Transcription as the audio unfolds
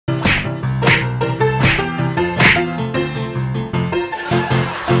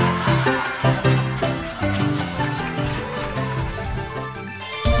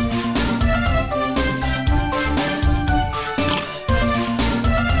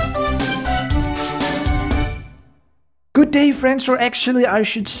good day, friends, or actually I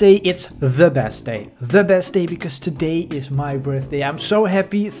should say it's the best day. The best day because today is my birthday. I'm so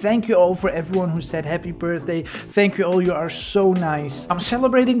happy. Thank you all for everyone who said happy birthday. Thank you all, you are so nice. I'm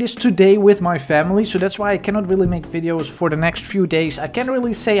celebrating this today with my family, so that's why I cannot really make videos for the next few days. I can't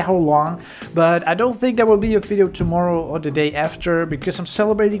really say how long, but I don't think there will be a video tomorrow or the day after because I'm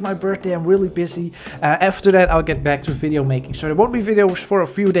celebrating my birthday. I'm really busy. After that I'll get back to video making, so there won't be videos for a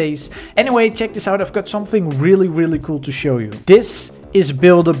few days. Anyway, check this out. I've got something really cool to show you. This is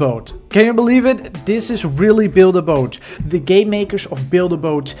Build a Boat. Can you believe it? This is really Build a Boat. The game makers of Build a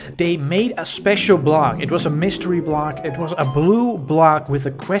Boat, they made a special block. It was a mystery block. It was a blue block with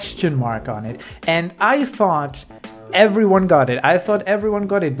a question mark on it. And I thought everyone got it. I thought everyone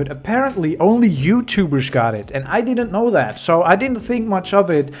got it, but apparently only YouTubers got it, and I didn't know that, so I didn't think much of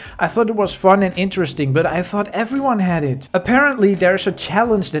it. I thought it was fun and interesting, but I thought everyone had it. Apparently there's a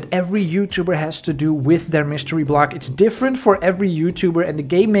challenge that every YouTuber has to do with their mystery block. It's different for every YouTuber, and the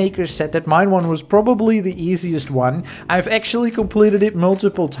game makers said that mine one was probably the easiest one. I've actually completed it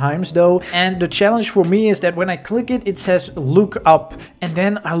multiple times though, and the challenge for me is that when I click it, it says look up, and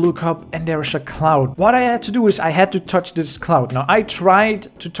then I look up and there's a cloud. What I had to do is I had to touch this cloud. Now I tried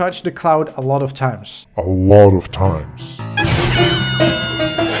to touch the cloud a lot of times.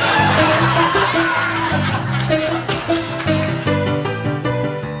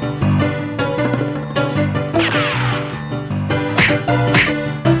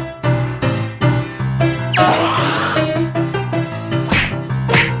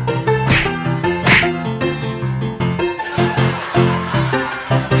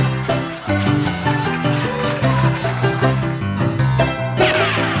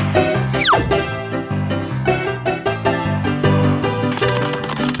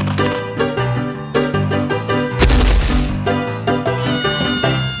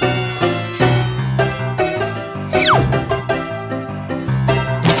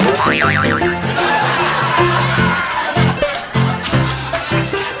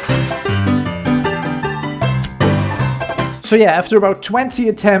 So yeah, after about 20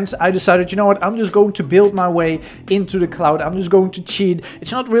 attempts, I decided, you know what, I'm just going to build my way into the cloud. I'm just going to cheat.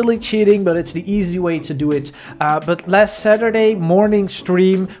 It's not really cheating, but it's the easy way to do it. But last Saturday morning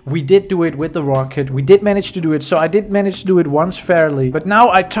stream, we did do it with the rocket. We did manage to do it, so I did manage to do it once fairly. But now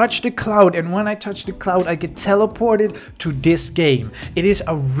I touch the cloud, and when I touch the cloud, I get teleported to this game. It is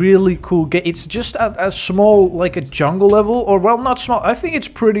a really cool game. It's just a small, like a jungle level, or well, not small. I think it's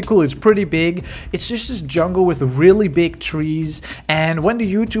pretty cool. It's pretty big. It's just this jungle with really big trees. And when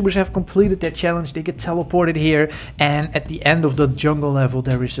the YouTubers have completed their challenge, they get teleported here, and at the end of the jungle level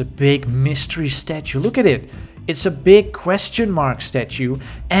there is a big mystery statue. Look at it. It's a big question mark statue,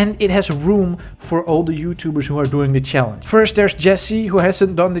 and it has room for all the YouTubers who are doing the challenge. First there's Jesse, who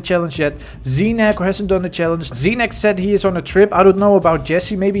hasn't done the challenge yet. Zenak, who hasn't done the challenge. Zenak said he is on a trip. I don't know about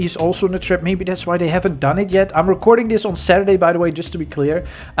Jesse. Maybe he's also on a trip. Maybe that's why they haven't done it yet. I'm recording this on Saturday, by the way, just to be clear.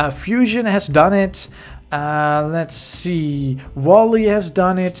 Fusion has done it. Let's see, Wally has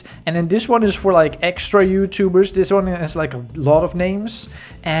done it, and then this one is for like extra YouTubers. This one has like a lot of names,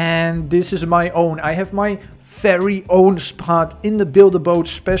 and this is my own. I have my very own spot in the Build a Boat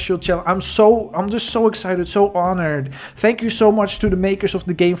special challenge. I'm just so excited, so honored. Thank you so much to the makers of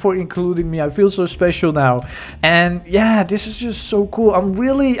the game for including me. I feel so special now. And yeah, this is just so cool.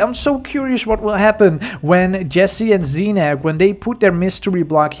 I'm so curious what will happen when Jesse and Zenak, when they put their mystery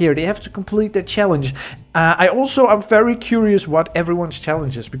block here. They have to complete their challenge. I'm very curious what everyone's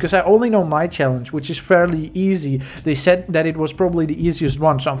challenge is, because I only know my challenge, which is fairly easy. They said that it was probably the easiest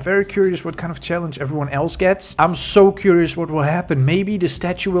one, so I'm very curious what kind of challenge everyone else gets. I'm so curious what will happen. Maybe the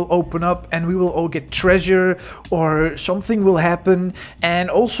statue will open up and we will all get treasure, or something will happen. And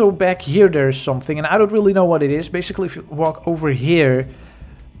also back here there's something, and I don't really know what it is. Basically, if you walk over here,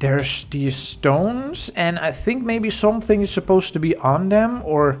 there's these stones, and I think maybe something is supposed to be on them,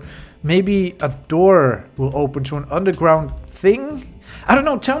 or maybe a door will open to an underground thing. I don't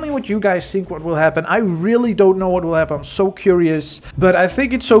know, tell me what you guys think what will happen. I really don't know what will happen. I'm so curious, but I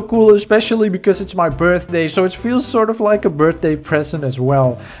think it's so cool, especially because it's my birthday, so it feels sort of like a birthday present as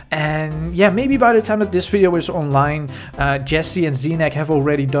well. And yeah, maybe by the time that this video is online, Jesse and Zenak have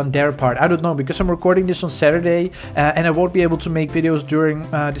already done their part. I don't know, because I'm recording this on Saturday, and I won't be able to make videos during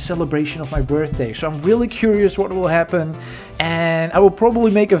the celebration of my birthday. So I'm really curious what will happen. and I will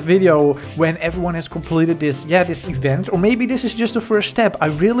probably make a video when everyone has completed this event, or maybe this is just the first step. I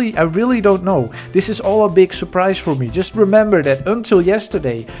really don't know. This is all a big surprise for me. Just remember that until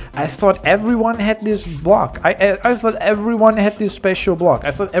yesterday, I thought everyone had this block. I thought everyone had this special block. I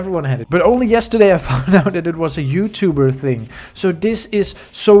thought everyone had it. But only yesterday I found out that it was a YouTuber thing. So this is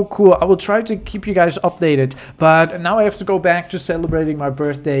so cool. I will try to keep you guys updated. But now I have to go back to celebrating my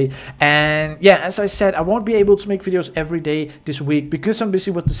birthday. And yeah, as I said, I won't be able to make videos every day this week because I'm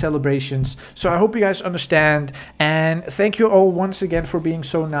busy with the celebrations. So I hope you guys understand. And thank you all once again for being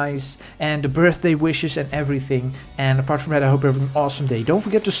so nice. And the birthday wishes and everything. And apart from that, I hope you have an awesome day. Don't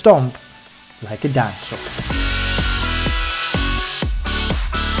forget to stomp like a dinosaur.